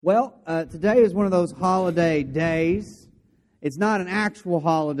Well, today is one of those holiday days. It's not an actual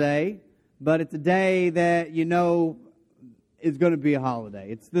holiday, but it's a day that you know is going to be a holiday.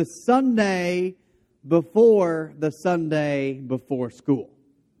 It's the Sunday before the Sunday before school.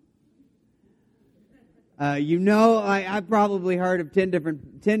 I've probably heard of 10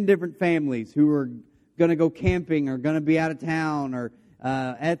 different families who are going to go camping or going to be out of town or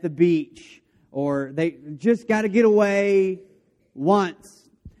at the beach, or they just got to get away once.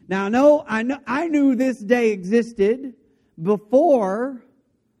 Now, I knew this day existed before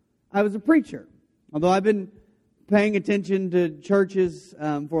I was a preacher. Although I've been paying attention to churches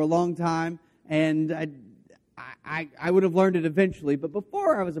for a long time, and I would have learned it eventually. But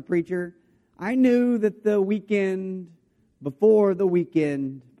before I was a preacher, I knew that the weekend before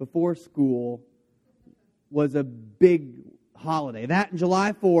school was a big holiday. That and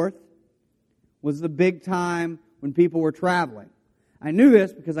July 4th was the big time when people were traveling. I knew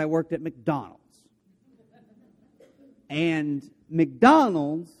this because I worked at McDonald's. And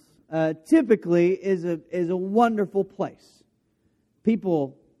McDonald's typically is a wonderful place.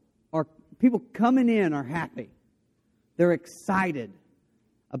 People coming in are happy. They're excited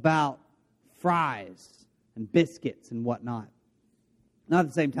about fries and biscuits and whatnot. Not at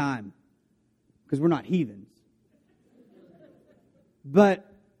the same time, because we're not heathens. But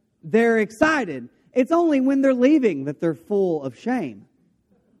they're excited. It's only when they're leaving that they're full of shame.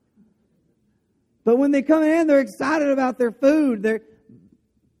 But when they come in, they're excited about their food.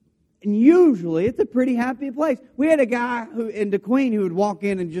 And usually it's a pretty happy place. We had a guy in DeQueen who would walk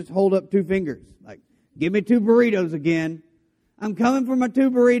in and just hold up 2 fingers. Like, give me 2 burritos again. I'm coming for my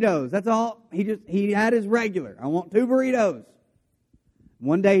 2 burritos. That's all. He had his regular. I want 2 burritos.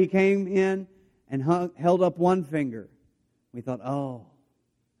 One day he came in and held up 1 finger. We thought, oh,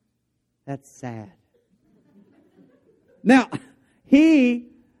 that's sad. Now,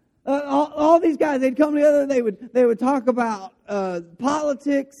 all these guys, they'd come together, they would talk about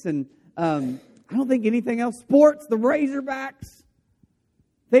politics and I don't think anything else, sports, the Razorbacks,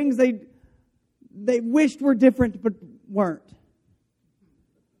 things they wished were different but weren't.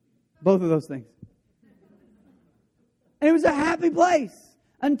 Both of those things. And it was a happy place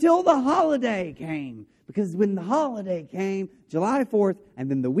until the holiday came. Because when the holiday came, July 4th, and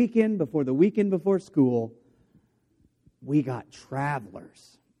then the weekend before school, we got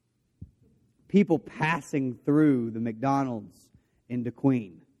travelers. People passing through the McDonald's in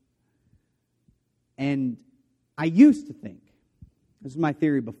DeQueen. And I used to think, this is my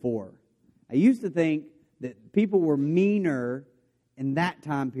theory before, I used to think that people were meaner in that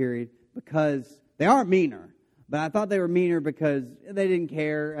time period because they are meaner. But I thought they were meaner because they didn't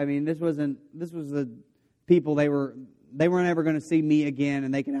care. I mean, this was the people they weren't ever going to see me again,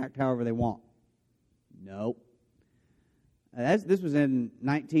 and they can act however they want. Nope. This was in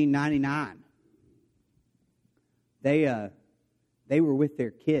 1999. They were with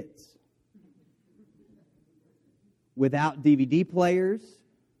their kids, without DVD players,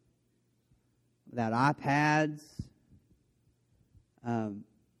 without iPads, some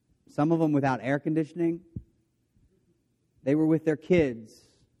of them without air conditioning. They were with their kids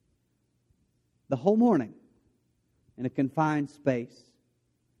the whole morning in a confined space.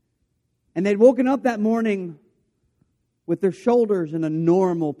 And they'd woken up that morning with their shoulders in a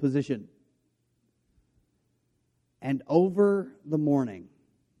normal position. And over the morning,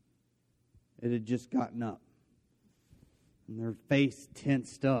 it had just gotten up. And their face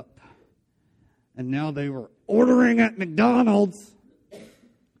tensed up. And now they were ordering at McDonald's.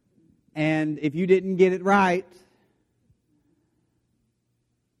 And if you didn't get it right,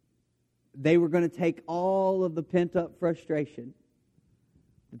 they were going to take all of the pent-up frustration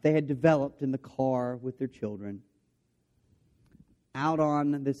that they had developed in the car with their children out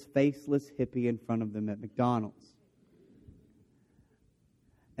on this faceless hippie in front of them at McDonald's.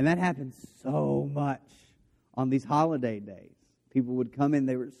 And that happens so much on these holiday days. People would come in,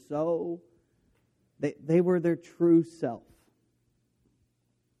 they were their true self.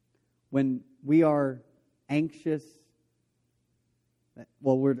 When we are anxious,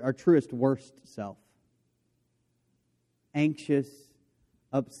 we're our truest, worst self. Anxious,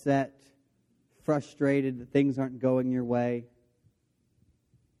 upset, frustrated that things aren't going your way.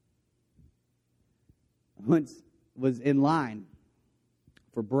 Once was in line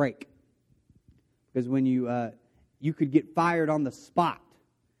for break. Because when you could get fired on the spot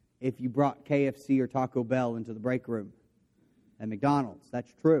if you brought KFC or Taco Bell into the break room at McDonald's.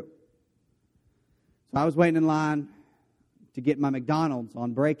 That's true. So I was waiting in line to get my McDonald's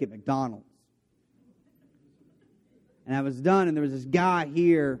on break at McDonald's. And I was done, and there was this guy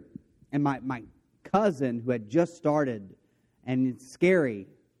here, and my cousin who had just started, and it's scary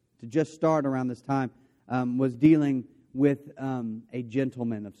to just start around this time, was dealing with a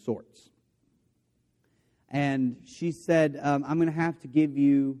gentleman of sorts. And she said, I'm going to have to give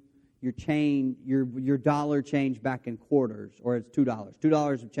you your change, your dollar change back in quarters, or it's $2.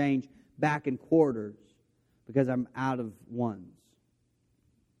 $2 of change back in quarters because I'm out of ones.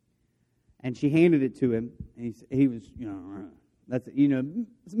 And she handed it to him, and he was, that's,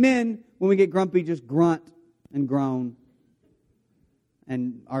 men, when we get grumpy, just grunt and groan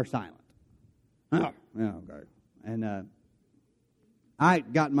and are silent. Oh, yeah, okay. And I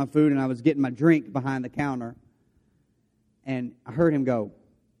got my food, and I was getting my drink behind the counter, and I heard him go,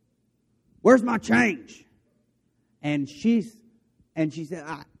 "Where's my change?" And she said,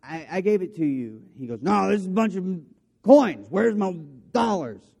 I gave it to you. He goes, "No, this is a bunch of coins. Where's my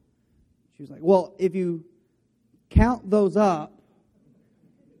dollars?" She was like, "Well, if you count those up,"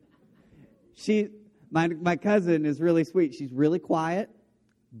 my cousin is really sweet. She's really quiet,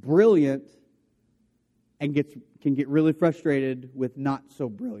 brilliant, and can get really frustrated with not so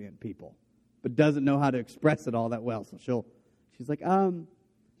brilliant people, but doesn't know how to express it all that well. So she's like, and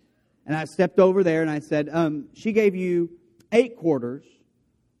I stepped over there and I said, she gave you 8 quarters,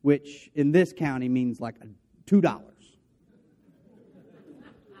 which in this county means like $2.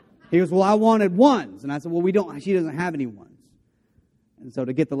 He goes, "Well, I wanted ones." And I said, "Well, she doesn't have any ones." And so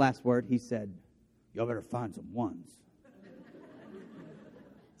to get the last word, he said, "Y'all better find some ones."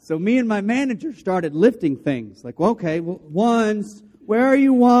 So me and my manager started lifting things. Like, well, okay, well, ones. Where are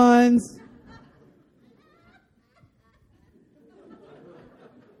you, ones?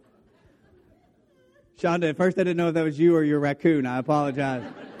 Shonda, at first I didn't know if that was you or your raccoon. I apologize.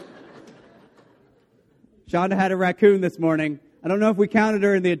 Shonda had a raccoon this morning. I don't know if we counted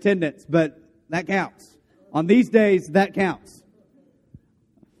her in the attendance, but that counts. On these days, that counts.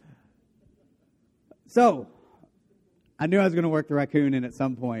 So, I knew I was going to work the raccoon in at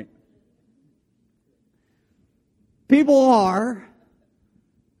some point. People are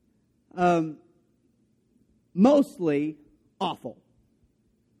mostly awful.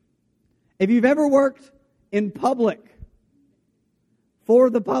 If you've ever worked in public,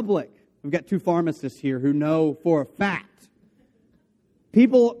 for the public, we've got 2 pharmacists here who know for a fact,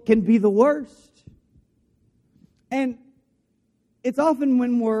 people can be the worst. And it's often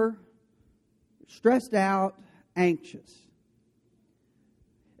when we're stressed out, anxious.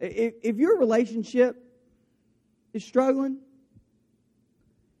 If your relationship is struggling,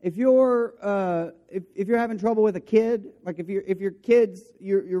 if you're having trouble with a kid, like if your kids,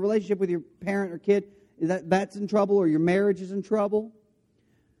 your relationship with your parent or kid, that's in trouble, or your marriage is in trouble,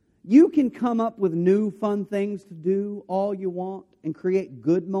 you can come up with new fun things to do all you want and create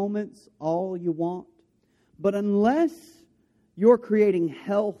good moments all you want. But unless you're creating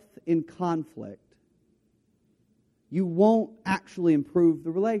health in conflict, you won't actually improve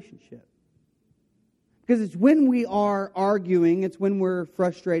the relationship. Because it's when we are arguing, it's when we're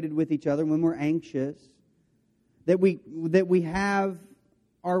frustrated with each other, when we're anxious, that we have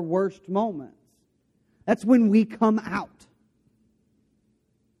our worst moments. That's when we come out.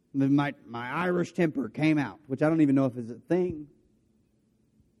 My Irish temper came out, which I don't even know if it's a thing.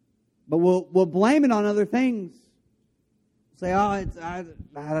 But we'll blame it on other things. Say,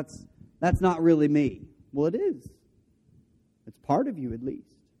 that's not really me. Well, it is. It's part of you, at least.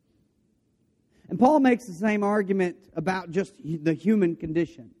 And Paul makes the same argument about just the human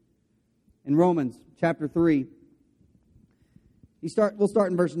condition. In Romans chapter 3, we'll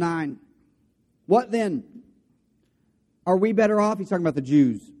start in verse 9. What then? Are we better off? He's talking about the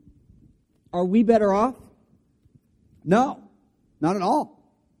Jews. Are we better off? No, not at all,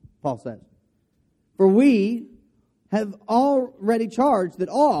 Paul says. For we have already charged that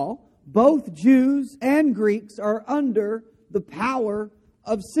all, both Jews and Greeks, are under the power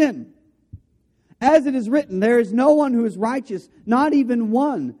of sin. As it is written, there is no one who is righteous, not even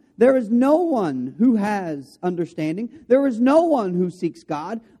one. There is no one who has understanding. There is no one who seeks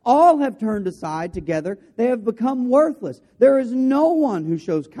God. All have turned aside together. They have become worthless. There is no one who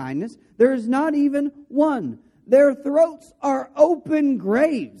shows kindness. There is not even one. Their throats are open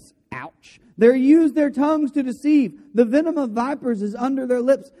graves. Ouch. They use their tongues to deceive. The venom of vipers is under their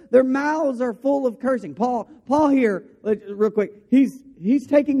lips. Their mouths are full of cursing. Paul here, real quick, he's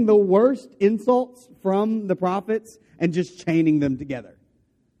taking the worst insults from the prophets and just chaining them together.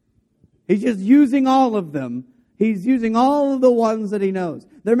 He's just using all of them. He's using all of the ones that he knows.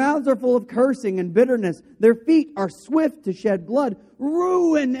 Their mouths are full of cursing and bitterness. Their feet are swift to shed blood.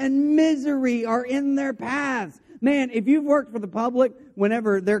 Ruin and misery are in their paths. Man, if you've worked for the public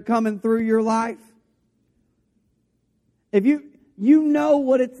whenever they're coming through your life, if you know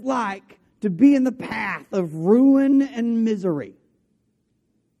what it's like to be in the path of ruin and misery.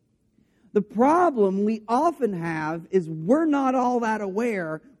 The problem we often have is we're not all that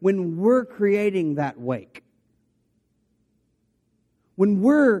aware when we're creating that wake. When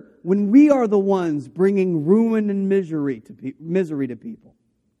we are the ones bringing ruin and misery to people.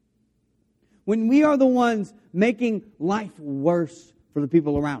 When we are the ones making life worse for the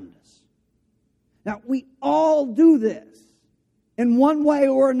people around us. Now, we all do this in one way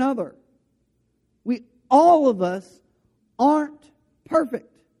or another. All of us aren't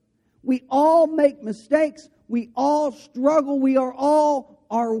perfect. We all make mistakes. We all struggle. We are all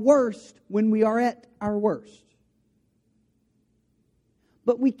our worst when we are at our worst.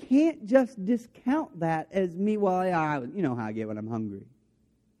 But we can't just discount that as me, well, yeah, you know how I get when I'm hungry.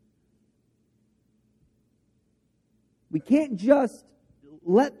 We can't just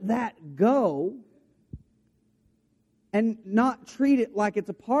let that go and not treat it like it's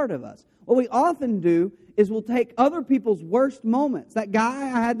a part of us. What we often do is we'll take other people's worst moments. That guy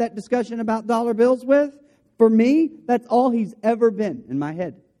I had that discussion about dollar bills with, for me, that's all he's ever been in my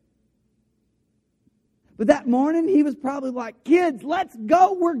head. But that morning, he was probably like, kids, let's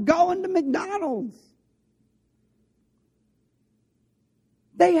go. We're going to McDonald's.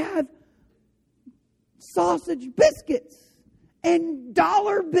 They have sausage biscuits and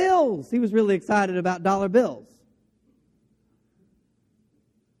dollar bills. He was really excited about dollar bills.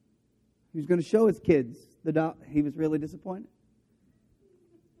 He was going to show his kids he was really disappointed.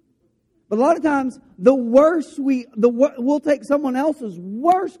 But a lot of times, we'll take someone else's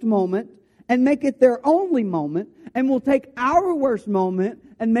worst moment and make it their only moment, and we'll take our worst moment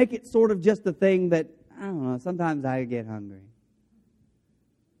and make it sort of just a thing that, I don't know, sometimes I get hungry.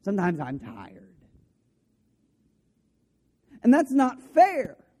 Sometimes I'm tired. And that's not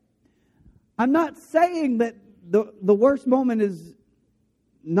fair. I'm not saying that the worst moment is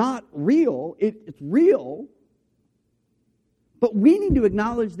not real. It's real. But we need to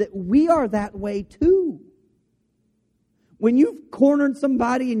acknowledge that we are that way too. When you've cornered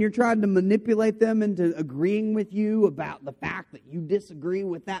somebody and you're trying to manipulate them into agreeing with you about the fact that you disagree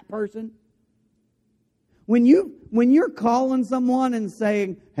with that person, when you're calling someone and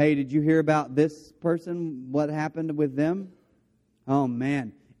saying, hey, did you hear about this person? What happened with them? Oh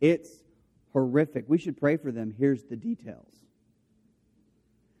man, it's horrific. We should pray for them. Here's the details.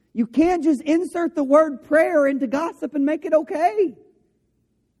 You can't just insert the word prayer into gossip and make it okay.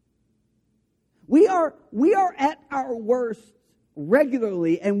 We are at our worst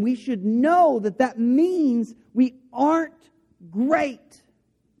regularly, and we should know that means we aren't great.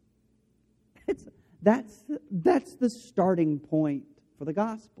 That's the starting point for the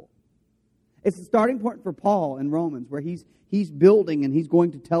gospel. It's the starting point for Paul in Romans, where he's building and he's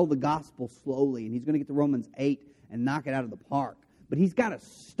going to tell the gospel slowly, and he's going to get to Romans 8 and knock it out of the park. But he's got to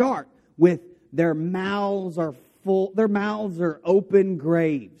start with their mouths are full, their mouths are open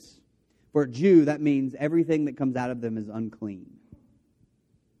graves. For a Jew, that means everything that comes out of them is unclean.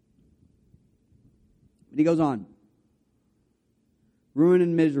 But he goes on. Ruin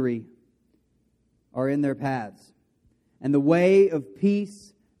and misery are in their paths, and the way of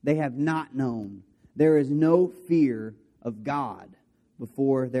peace they have not known. There is no fear of God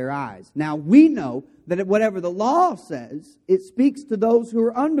before their eyes. Now we know that whatever the law says, it speaks to those who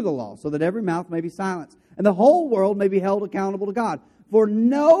are under the law, so that every mouth may be silenced, and the whole world may be held accountable to God. For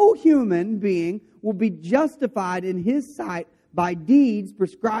no human being will be justified in his sight by deeds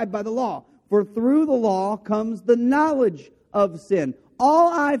prescribed by the law. For through the law comes the knowledge of sin.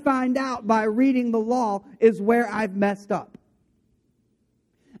 All I find out by reading the law is where I've messed up.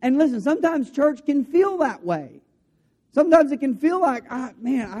 And listen, sometimes church can feel that way. Sometimes it can feel like, I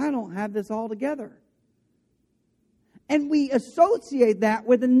don't have this all together. And we associate that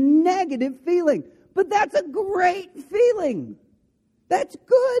with a negative feeling. But that's a great feeling. That's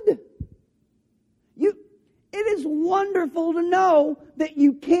good. It is wonderful to know that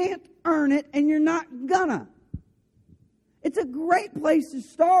you can't earn it and you're not gonna. It's a great place to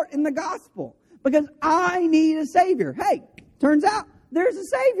start in the gospel, because I need a Savior. Hey, turns out there's a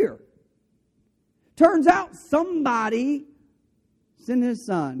Savior. Turns out somebody sent His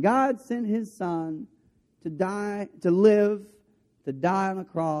Son. God sent His Son to die, to live, to die on a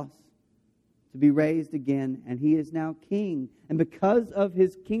cross, to be raised again, and He is now King. And because of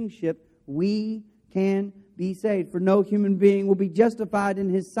His kingship, we can be saved. For no human being will be justified in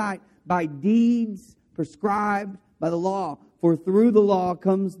His sight by deeds prescribed by the law. For through the law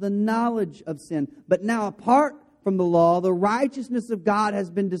comes the knowledge of sin. But now apart from the law, the righteousness of God has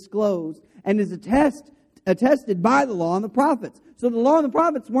been disclosed and is attested by the law and the prophets. So the law and the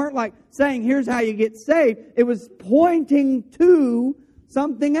prophets weren't like saying, here's how you get saved. It was pointing to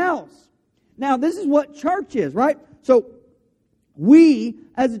something else. Now, this is what church is, right? So We,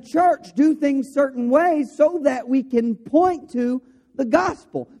 as a church, do things certain ways so that we can point to the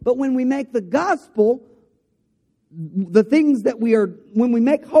gospel. But when we make the gospel when we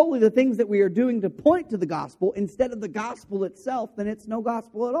make holy the things that we are doing to point to the gospel instead of the gospel itself, then it's no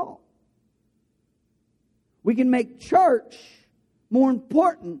gospel at all. We can make church more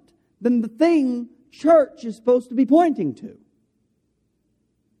important than the thing church is supposed to be pointing to.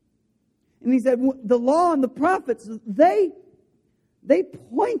 And he said, the law and the prophets, they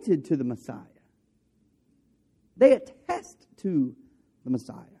pointed to the Messiah. They attest to the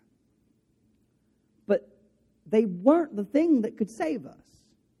Messiah. But they weren't the thing that could save us.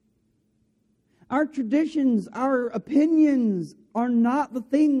 Our traditions, our opinions are not the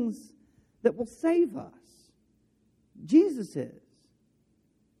things that will save us. Jesus is.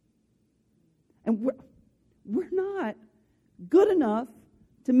 And we're not good enough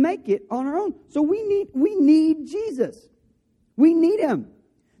to make it on our own. So we need Jesus. We need Him.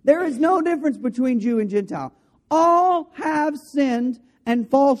 There is no difference between Jew and Gentile. All have sinned and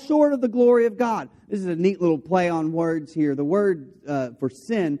fall short of the glory of God. This is a neat little play on words here. The word for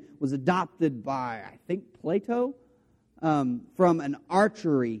sin was adopted by, I think, Plato from an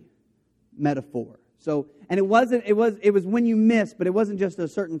archery metaphor. So, and it was when you missed, but it wasn't just a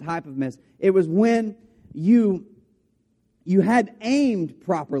certain type of miss. It was when you had aimed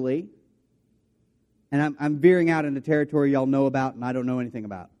properly, and I'm veering out into territory y'all know about and I don't know anything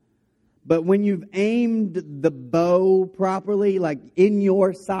about. But when you've aimed the bow properly, like in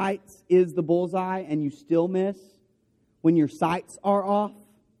your sights is the bullseye and you still miss, when your sights are off,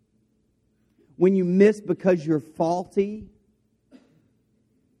 when you miss because you're faulty,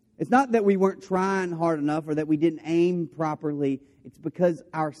 it's not that we weren't trying hard enough or that we didn't aim properly. It's because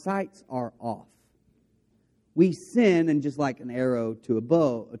our sights are off. We sin, and just like an arrow to a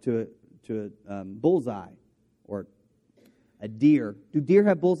bow, to a bullseye, or a deer. Do deer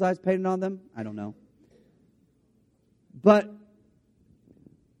have bullseyes painted on them? I don't know. But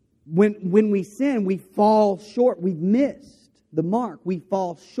when we sin, we fall short. We've missed the mark. We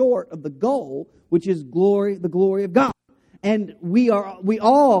fall short of the goal, which is the glory of God. And we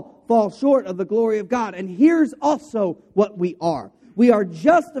all fall short of the glory of God. And here's also what we are. We are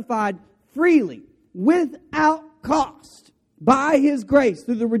justified freely, without cost, by His grace,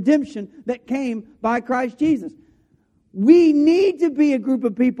 through the redemption that came by Christ Jesus. We need to be a group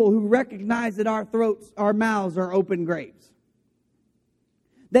of people who recognize that our mouths are open graves.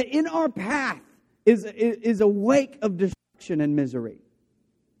 That in our path is a wake of destruction and misery.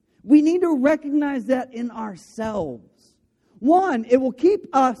 We need to recognize that in ourselves. One, it will keep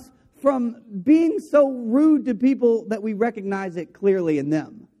us from being so rude to people that we recognize it clearly in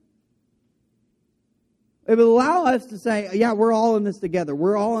them. It will allow us to say, yeah, we're all in this together.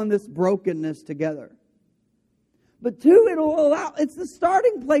 We're all in this brokenness together. But two, it's the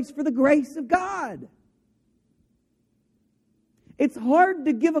starting place for the grace of God. It's hard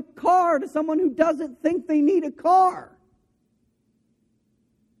to give a car to someone who doesn't think they need a car.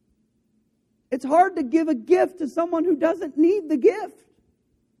 It's hard to give a gift to someone who doesn't need the gift.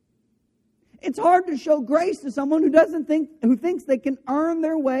 It's hard to show grace to someone who thinks they can earn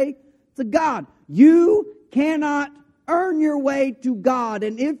their way to God. You cannot earn your way to God.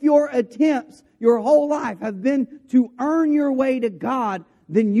 And if your attempts your whole life have been to earn your way to God,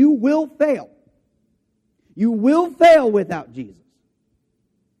 then you will fail. You will fail without Jesus.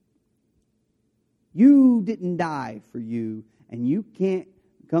 You didn't die for you, and you can't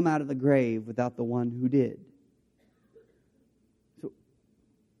come out of the grave without the one who did. So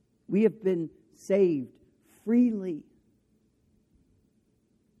we have been saved freely.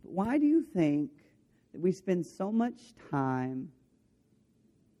 But why do you think that we spend so much time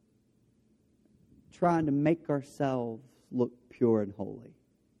trying to make ourselves look pure and holy?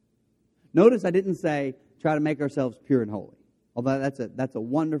 Notice I didn't say try to make ourselves pure and holy, although that's a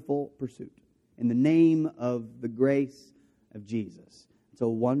wonderful pursuit. In the name of the grace of Jesus. It's a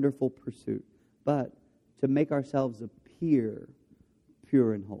wonderful pursuit. But to make ourselves appear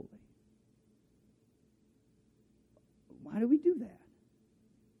pure and holy. Why do we do that?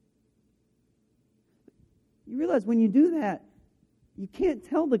 You realize when you do that, you can't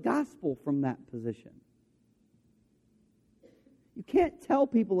tell the gospel from that position. You can't tell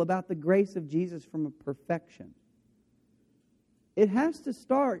people about the grace of Jesus from a perfection. It has to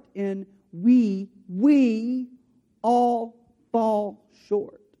start in we all fall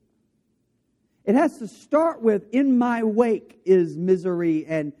short. It has to start with, in my wake is misery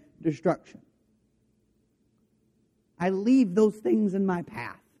and destruction. I leave those things in my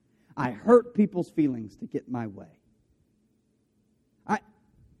path. I hurt people's feelings to get my way.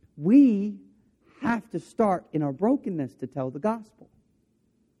 We have to start in our brokenness to tell the gospel.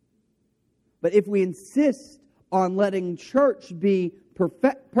 But if we insist on letting church be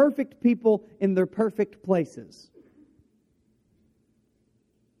perfect people in their perfect places,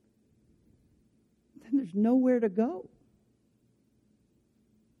 then there's nowhere to go.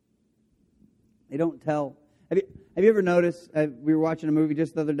 They don't tell. Have you ever noticed? We were watching a movie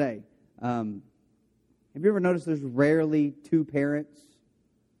just the other day. Have you ever noticed there's rarely two parents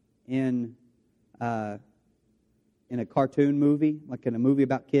in a cartoon movie, like in a movie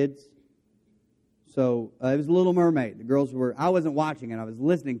about kids? So it was Little Mermaid. The girls were. I wasn't watching it. I was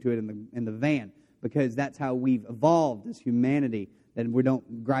listening to it in the van, because that's how we've evolved as humanity. That we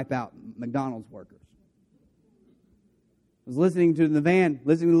don't gripe out McDonald's workers. I was listening to it in the van,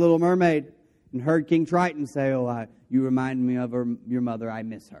 listening to Little Mermaid, and heard King Triton say, "Oh, you remind me of your mother. I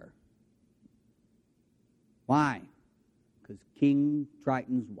miss her." Why? Because King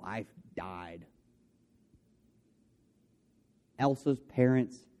Triton's wife died. Elsa's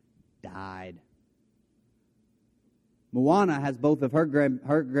parents died. Moana has both of her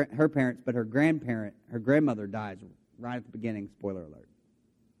parents, but her grandmother dies right at the beginning. Spoiler alert.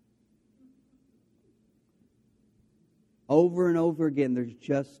 Over and over again, there's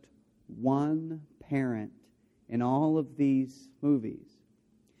just one parent in all of these movies.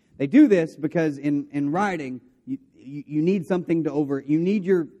 They do this because in writing, you need something to you need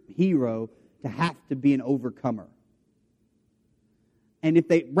your hero to have to be an overcomer. And if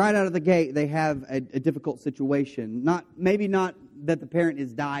they, right out of the gate, they have a difficult situation, maybe not that the parent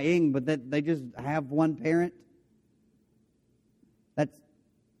is dying, but that they just have one parent,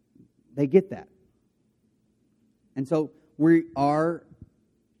 they get that. And so we are,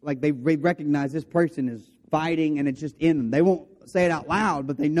 like, they recognize this person is fighting and it's just in them. They won't say it out loud,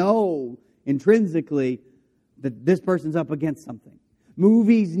 but they know intrinsically that this person's up against something.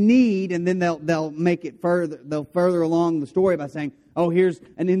 Movies need, and then they'll make it further. They'll further along the story by saying, "Oh, here's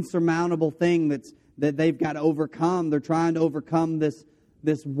an insurmountable thing that they've got to overcome. They're trying to overcome this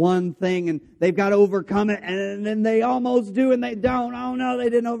one thing, and they've got to overcome it, and then they almost do, and they don't. Oh no, they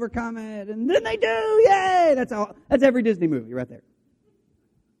didn't overcome it, and then they do. Yay!" That's every Disney movie right there.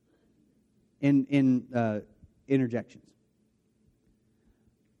 In interjections.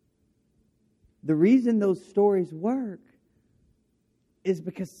 The reason those stories work is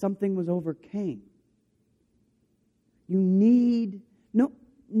because something was overcame. You need...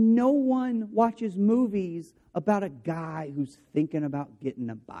 No one watches movies about a guy who's thinking about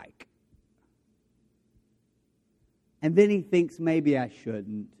getting a bike. And then he thinks, maybe I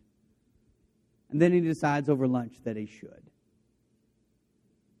shouldn't. And then he decides over lunch that he should.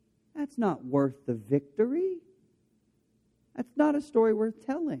 That's not worth the victory. That's not a story worth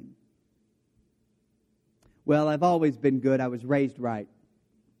telling. Well, I've always been good. I was raised right.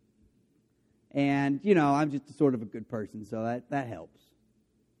 And, I'm just sort of a good person, so that helps.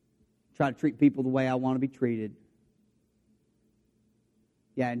 Try to treat people the way I want to be treated.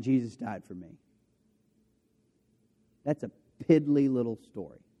 Yeah, and Jesus died for me. That's a piddly little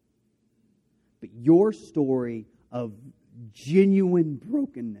story. But your story of genuine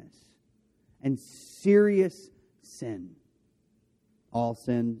brokenness and serious sin. All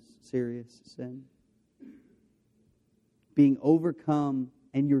sin's serious sin. Being overcome,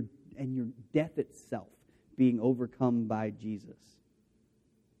 and your death itself being overcome by Jesus.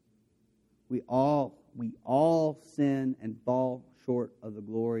 We all sin and fall short of the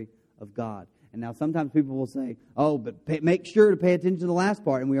glory of God. And now sometimes people will say, "Oh, but make sure to pay attention to the last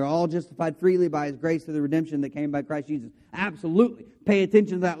part. And we are all justified freely by His grace through the redemption that came by Christ Jesus." Absolutely. Pay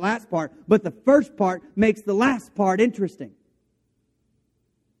attention to that last part. But the first part makes the last part interesting.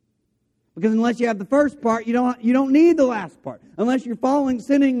 Because unless you have the first part, you don't need the last part. Unless you're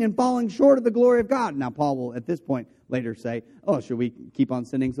sinning and falling short of the glory of God. Now, Paul will, at this point, later say, "Oh, should we keep on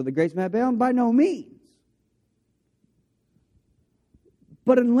sinning so the grace may abound?" By no means.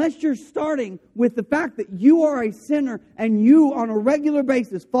 But unless you're starting with the fact that you are a sinner and you, on a regular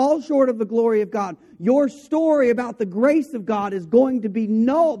basis, fall short of the glory of God, your story about the grace of God is going to be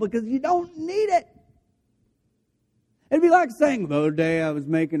null because you don't need it. It'd be like saying, the other day I was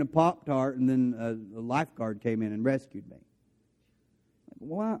making a Pop-Tart and then a lifeguard came in and rescued me.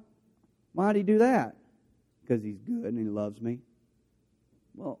 Why'd he do that? Because he's good and he loves me.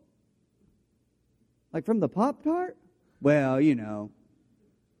 Well, like from the Pop-Tart? Well,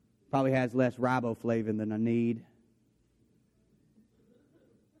 probably has less riboflavin than I need.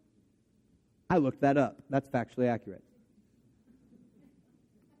 I looked that up. That's factually accurate.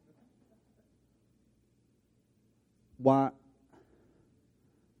 Why?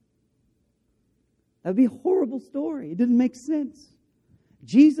 That would be a horrible story. It didn't make sense.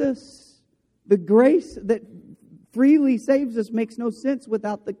 Jesus, The grace that freely saves us makes no sense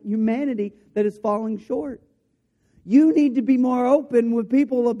without the humanity that is falling short. You need to be more open with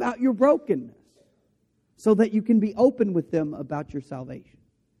people about your brokenness so that you can be open with them about your salvation.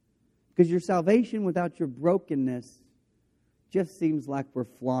 Because your salvation without your brokenness just seems like we're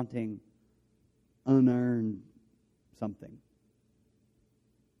flaunting unearned something.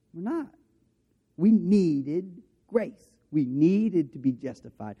 We're not. We needed grace. We needed to be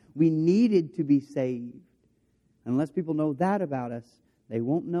justified. We needed to be saved. Unless people know that about us, they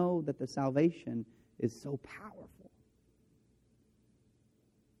won't know that the salvation is so powerful.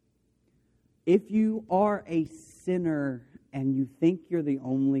 If you are a sinner and you think you're the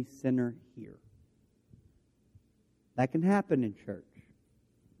only sinner here, that can happen in church.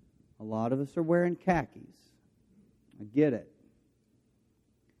 A lot of us are wearing khakis. I get it.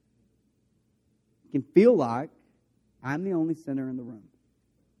 It can feel like I'm the only sinner in the room.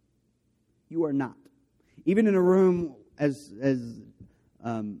 You are not. Even in a room as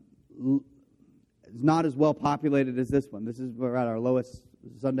not as well populated as this one. This is we're at our lowest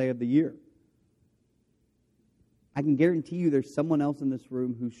Sunday of the year. I can guarantee you there's someone else in this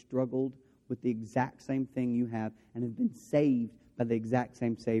room who struggled with the exact same thing you have and have been saved by the exact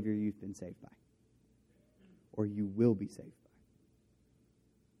same Savior you've been saved by. Or you will be saved by.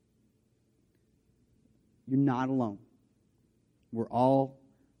 You're not alone.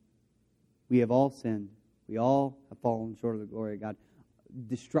 We have all sinned. We all have fallen short of the glory of God.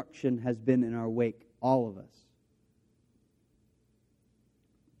 Destruction has been in our wake, all of us.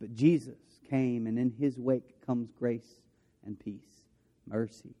 But Jesus came, and in His wake comes grace and peace,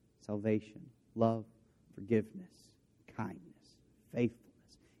 mercy, salvation, love, forgiveness, kindness,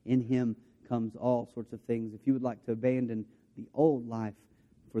 faithfulness. In Him comes all sorts of things. If you would like to abandon the old life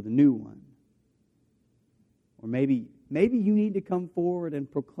for the new one, or maybe you need to come forward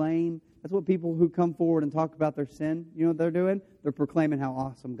and proclaim. That's what people who come forward and talk about their sin, you know what they're doing? They're proclaiming how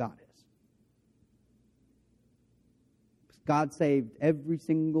awesome God is. God saved every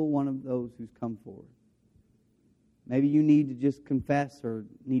single one of those who's come forward. Maybe you need to just confess or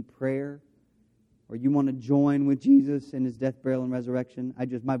need prayer, or you want to join with Jesus in His death, burial, and resurrection.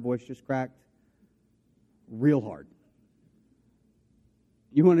 My voice just cracked real hard.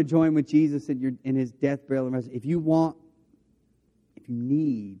 You want to join with Jesus in His death, burial, and resurrection. If you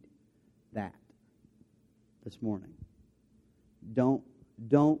need that this morning, don't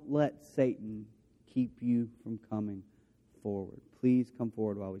let Satan keep you from coming forward. Please come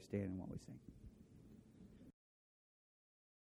forward while we stand and while we sing.